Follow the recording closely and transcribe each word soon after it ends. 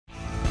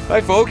Hi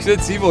folks,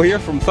 it's Evo here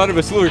from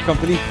Thundermist Lure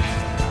Company,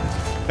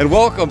 and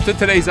welcome to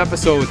today's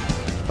episode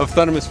of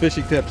Thundermist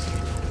Fishing Tips.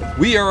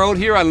 We are out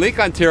here on Lake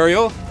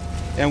Ontario,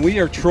 and we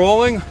are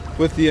trolling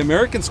with the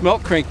American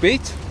Smelt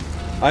crankbait.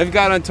 I've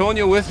got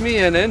Antonio with me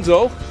and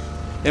Enzo,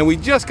 and we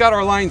just got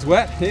our lines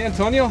wet. Hey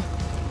Antonio?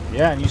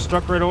 Yeah, and you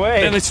struck right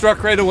away. And it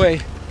struck right away,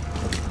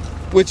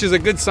 which is a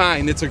good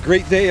sign. It's a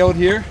great day out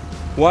here.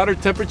 Water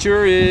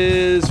temperature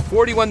is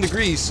 41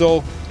 degrees,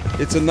 so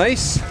it's a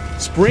nice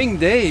spring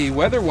day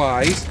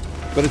weather-wise,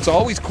 but it's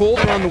always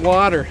colder on the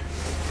water.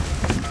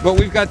 But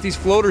we've got these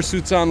floater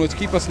suits on, which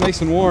keep us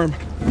nice and warm.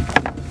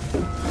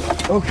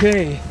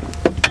 Okay,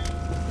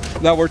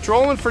 now we're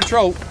trolling for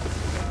trout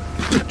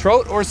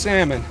or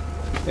salmon,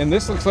 and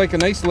this looks like a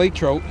nice lake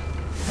trout.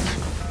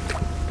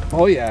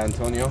 Oh yeah,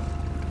 Antonio.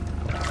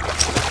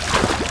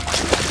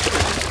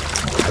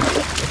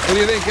 What do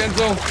you think,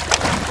 Enzo?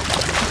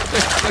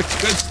 That's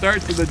a good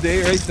start to the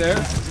day right there.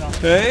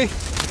 Hey?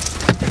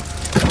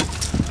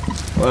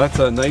 Well, that's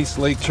a nice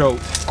lake trout.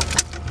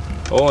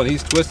 Oh, and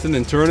he's twisting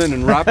and turning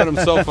and wrapping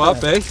himself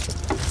up, eh?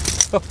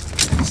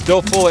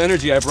 Still full of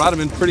energy. I brought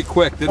him in pretty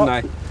quick, didn't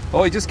I?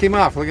 Oh, he just came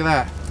off. Look at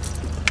that.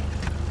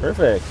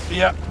 Perfect.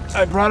 Yeah,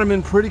 I brought him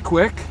in pretty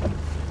quick,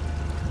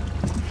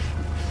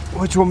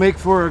 which will make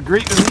for a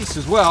great release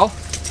as well.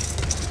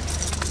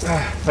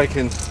 If I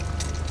can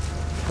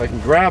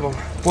grab them.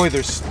 Boy,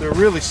 they're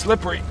really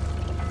slippery.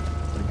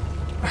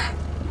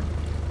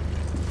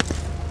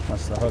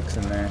 That's the hooks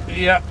in there.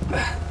 Yeah.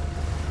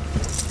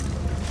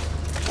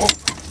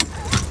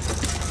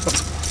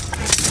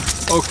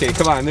 Okay,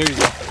 come on, there you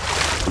go.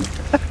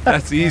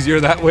 That's easier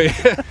that way.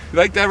 You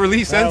like that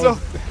release, Enzo?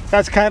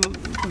 That's kind of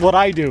what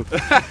I do.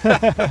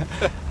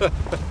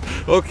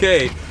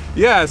 Okay,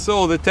 yeah,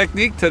 so the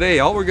technique today,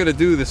 all we're gonna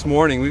do this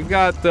morning, we've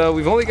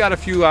only got a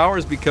few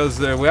hours because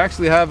we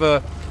actually have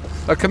a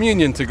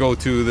communion to go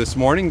to this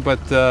morning, but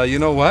you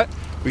know what?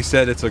 We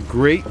said it's a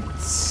great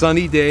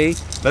sunny day.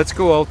 Let's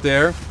go out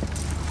there.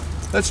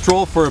 Let's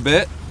troll for a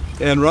bit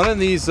and running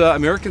these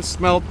American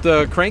Smelt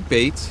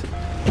crankbaits.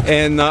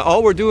 And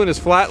all we're doing is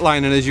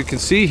flatlining. As you can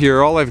see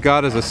here, all I've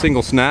got is a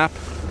single snap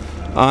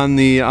on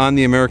the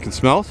American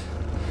Smelt.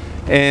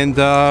 And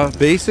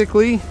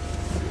basically,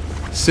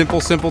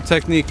 simple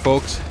technique,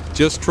 folks.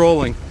 Just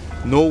trolling.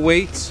 No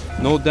weights,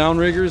 no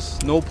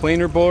downriggers, no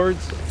planar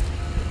boards,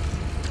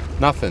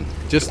 nothing.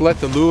 Just let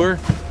the lure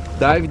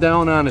dive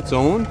down on its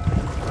own.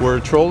 We're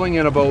trolling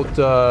at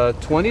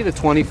about 20 to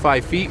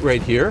 25 feet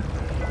right here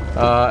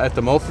at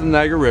the mouth of the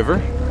Niagara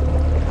River.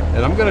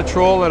 And I'm going to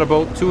troll at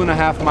about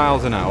 2.5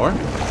 miles an hour.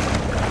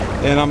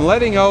 And I'm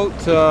letting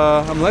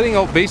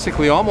out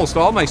basically almost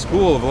all my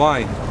spool of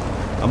line.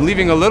 I'm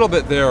leaving a little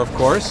bit there, of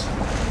course,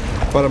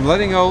 but I'm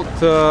letting out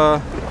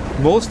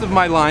most of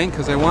my line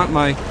because I want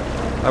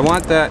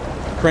that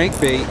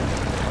crankbait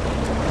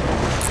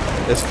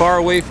as far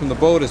away from the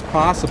boat as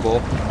possible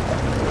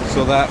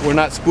so that we're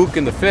not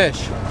spooking the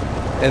fish.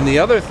 And the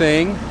other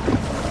thing,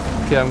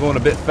 okay, I'm going a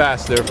bit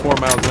fast there, 4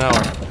 miles an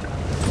hour.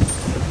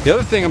 The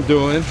other thing I'm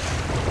doing,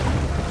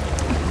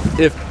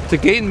 to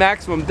gain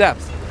maximum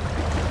depth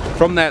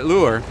from that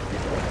lure,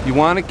 you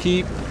want to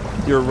keep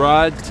your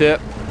rod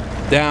tip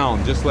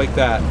down, just like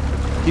that.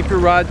 Keep your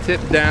rod tip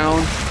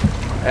down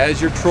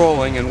as you're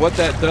trolling, and what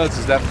that does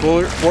is that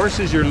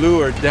forces your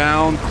lure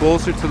down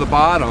closer to the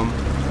bottom,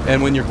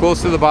 and when you're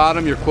close to the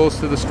bottom, you're close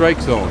to the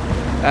strike zone.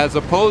 As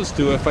opposed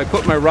to if I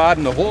put my rod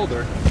in the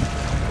holder,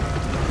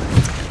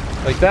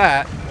 like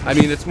that, I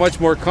mean, it's much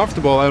more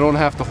comfortable. I don't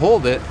have to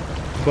hold it,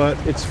 but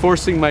it's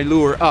forcing my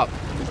lure up.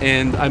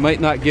 And I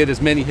might not get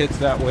as many hits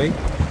that way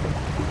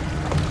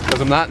because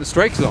I'm not in the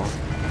strike zone.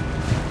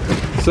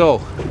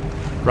 So,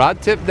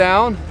 rod tip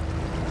down,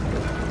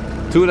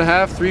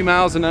 2.5, 3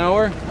 miles an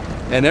hour,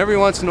 and every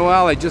once in a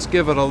while I just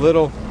give it a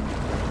little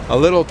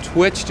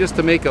twitch just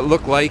to make it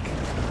look like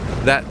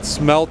that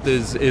smelt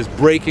is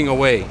breaking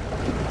away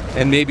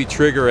and maybe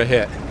trigger a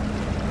hit.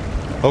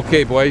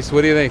 Okay, boys,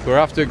 what do you think? We're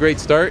off to a great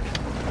start.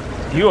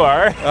 You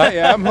are. I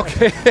am.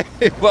 Okay.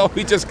 Well,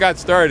 we just got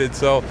started,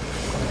 so.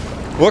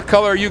 What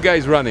color are you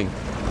guys running?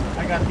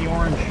 I got the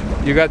orange.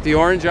 You got the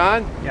orange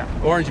on? Yeah.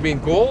 Orange being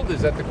gold?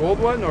 Is that the gold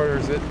one, or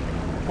is it?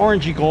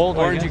 Orangey gold.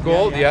 Orangey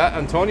gold, yeah.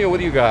 Antonio, what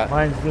do you got?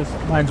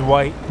 Mine's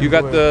white. You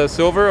got the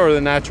silver or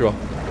the natural?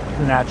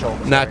 The natural.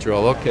 Sorry.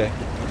 Natural, okay.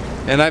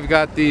 And I've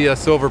got the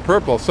silver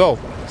purple. So,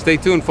 stay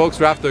tuned, folks.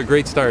 We're off to a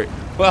great start.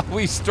 Well,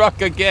 we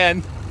struck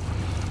again.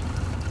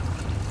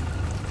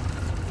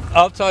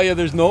 I'll tell you,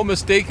 there's no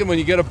mistaking when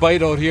you get a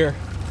bite out here.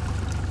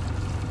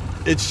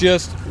 It's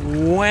just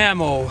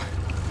whammo.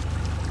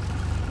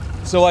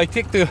 So I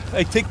take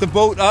the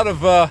boat out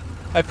of,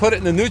 I put it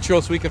in the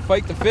neutral so we can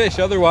fight the fish.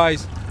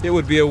 Otherwise, it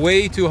would be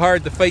way too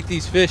hard to fight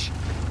these fish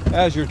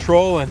as you're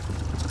trolling.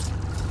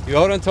 You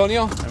out,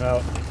 Antonio? I'm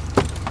out.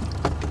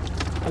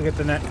 I'll get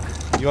the net.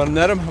 You want to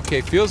net them?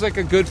 Okay, feels like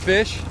a good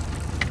fish.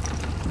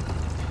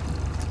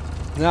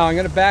 Now I'm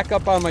going to back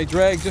up on my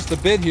drag just a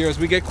bit here as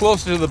we get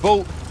closer to the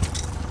boat.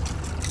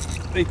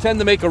 They tend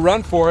to make a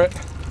run for it.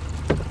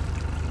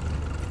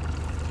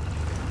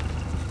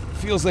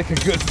 Feels like a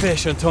good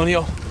fish,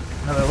 Antonio.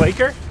 Another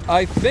Laker?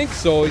 I think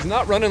so. He's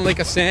not running like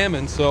a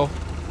salmon, so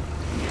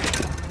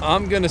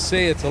I'm gonna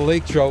say it's a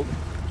lake trout.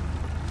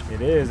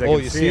 It is. Oh,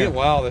 you see it?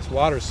 Wow, this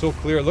water is so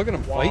clear. Look at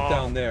him fight Wow.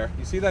 down there.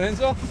 You see that,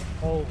 Enzo?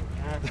 Oh,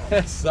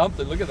 That's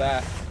something. Look at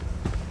that.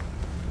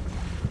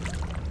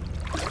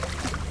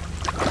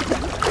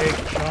 big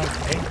chunk,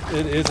 eh?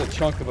 It is a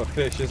chunk of a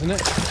fish, isn't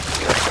it?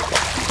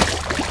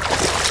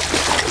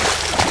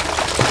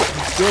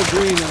 He's still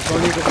green,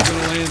 Tony, but we're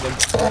gonna land him.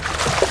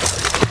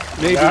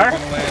 Maybe we're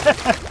gonna land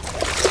him.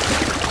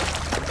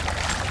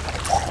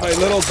 My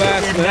little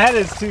bass Your net. net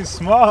is too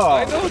small.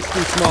 I know it's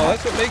too small.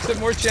 That's what makes it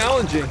more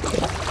challenging.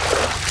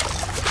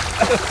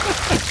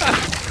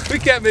 We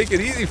can't make it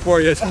easy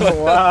for you.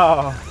 Oh,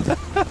 wow.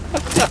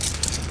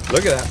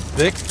 Look at that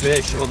thick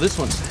fish. Well, this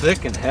one's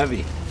thick and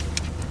heavy.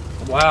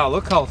 Wow,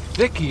 look how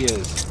thick he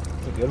is.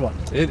 It's a good one.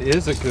 It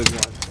is a good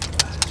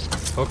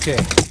one. Okay.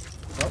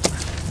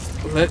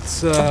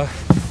 Let's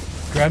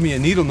grab me a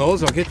needle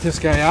nose. I'll get this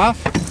guy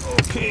off.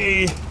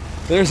 Okay.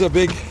 There's a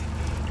big...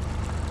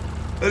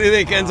 What do you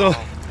think, Enzo?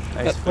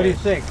 Nice. What do you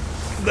think?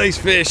 Nice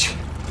fish.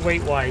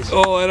 Weight-wise?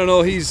 Oh, I don't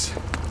know. He's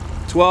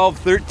 12,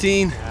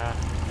 13. Yeah.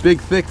 Big,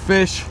 thick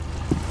fish.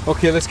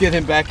 Okay, let's get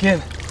him back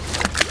in.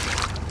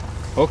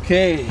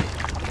 Okay.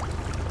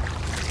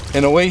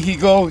 And away he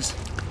goes.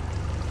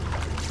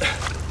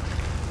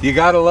 You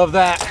gotta love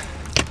that.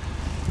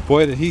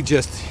 Boy, did he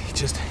just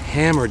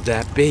hammered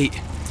that bait.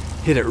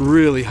 Hit it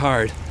really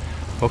hard.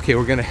 Okay,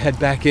 we're gonna head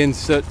back in,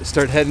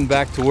 start heading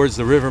back towards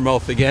the river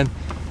mouth again.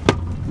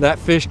 That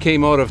fish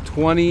came out of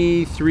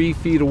 23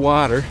 feet of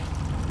water.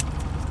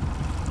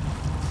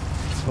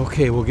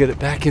 Okay, we'll get it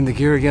back in the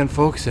gear again,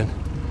 folks, and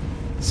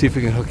see if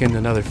we can hook in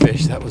another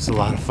fish. That was a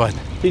lot of fun.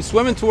 He's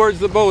swimming towards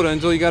the boat,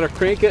 Angel. You gotta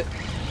crank it.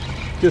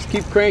 Just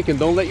keep cranking.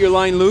 Don't let your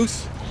line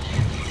loose.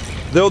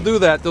 They'll do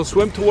that. They'll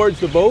swim towards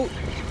the boat.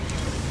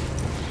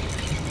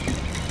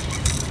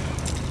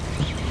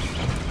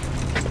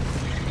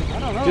 I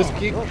don't know. Just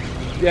keep...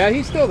 Yeah,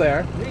 he's still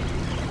there.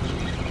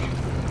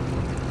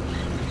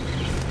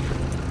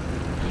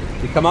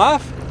 You come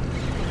off?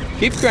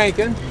 Keep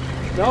cranking.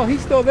 No,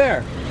 he's still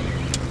there.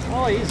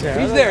 Oh, he's there.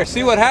 He's there.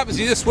 See what happens?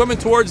 He's just swimming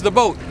towards the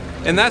boat.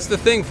 And that's the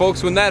thing,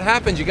 folks. When that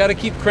happens, you got to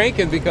keep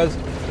cranking, because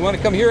you want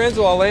to come here,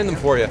 Enzo, I'll land them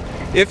for you.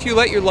 If you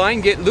let your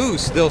line get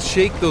loose, they'll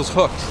shake those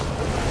hooks.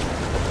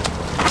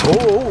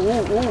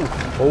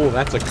 Oh,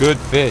 that's a good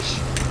fish.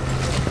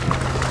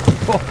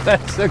 Oh,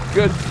 that's a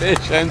good fish,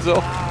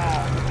 Enzo.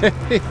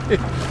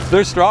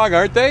 They're strong,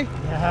 aren't they?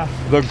 Yeah.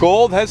 The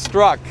gold has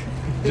struck.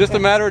 Just a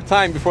matter of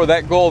time before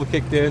that gold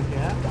kicked in.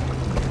 Yeah.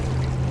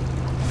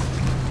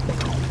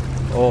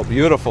 Oh,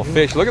 beautiful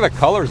fish. Look at the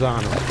colors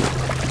on them.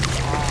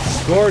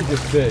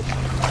 Gorgeous fish.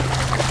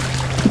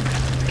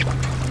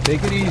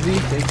 Take it easy,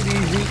 take it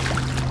easy.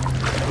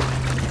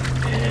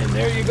 And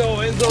there you go,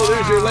 Enzo.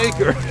 There's your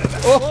Laker.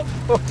 Oh,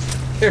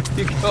 there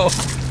you go.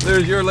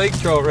 There's your lake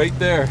trout right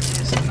there.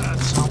 Isn't that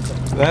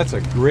something? That's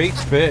a great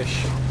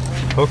fish.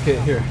 Okay,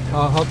 here.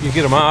 I'll help you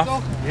get him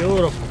off.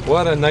 Beautiful.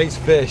 What a nice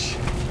fish.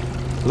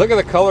 Look at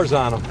the colors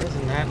on them.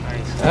 Isn't that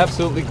nice?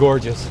 Absolutely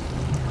gorgeous.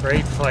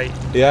 Great fight.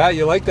 Yeah,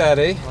 you like that,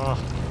 eh? Oh,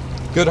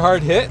 Good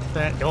hard hit.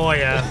 oh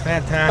yeah,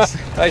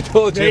 fantastic. I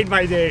told you. Made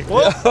my day.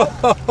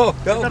 Oh,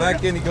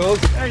 back in he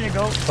goes. There you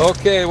go.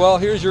 Okay, well,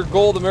 here's your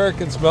gold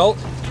American Smelt.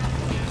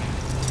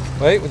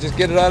 Wait, we'll just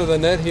get it out of the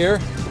net here.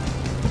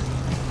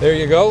 There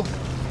you go.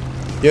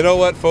 You know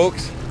what,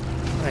 folks?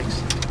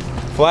 Thanks.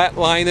 Flat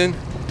lining,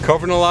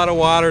 covering a lot of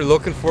water,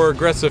 looking for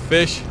aggressive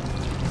fish.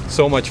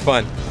 So much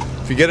fun.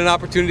 If you get an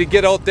opportunity,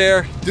 get out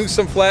there, do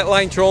some flat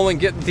line trolling,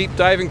 get deep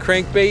diving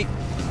crankbait,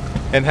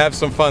 and have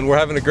some fun. We're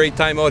having a great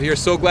time out here.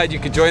 So glad you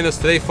could join us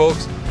today,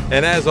 folks.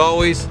 And as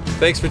always,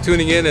 thanks for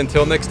tuning in.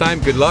 Until next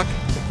time, good luck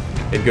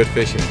and good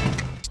fishing.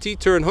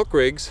 T-turn hook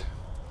rigs,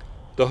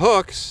 the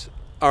hooks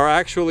are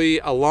actually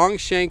a long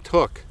shanked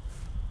hook,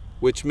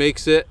 which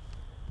makes it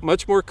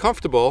much more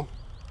comfortable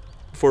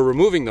for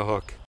removing the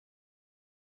hook.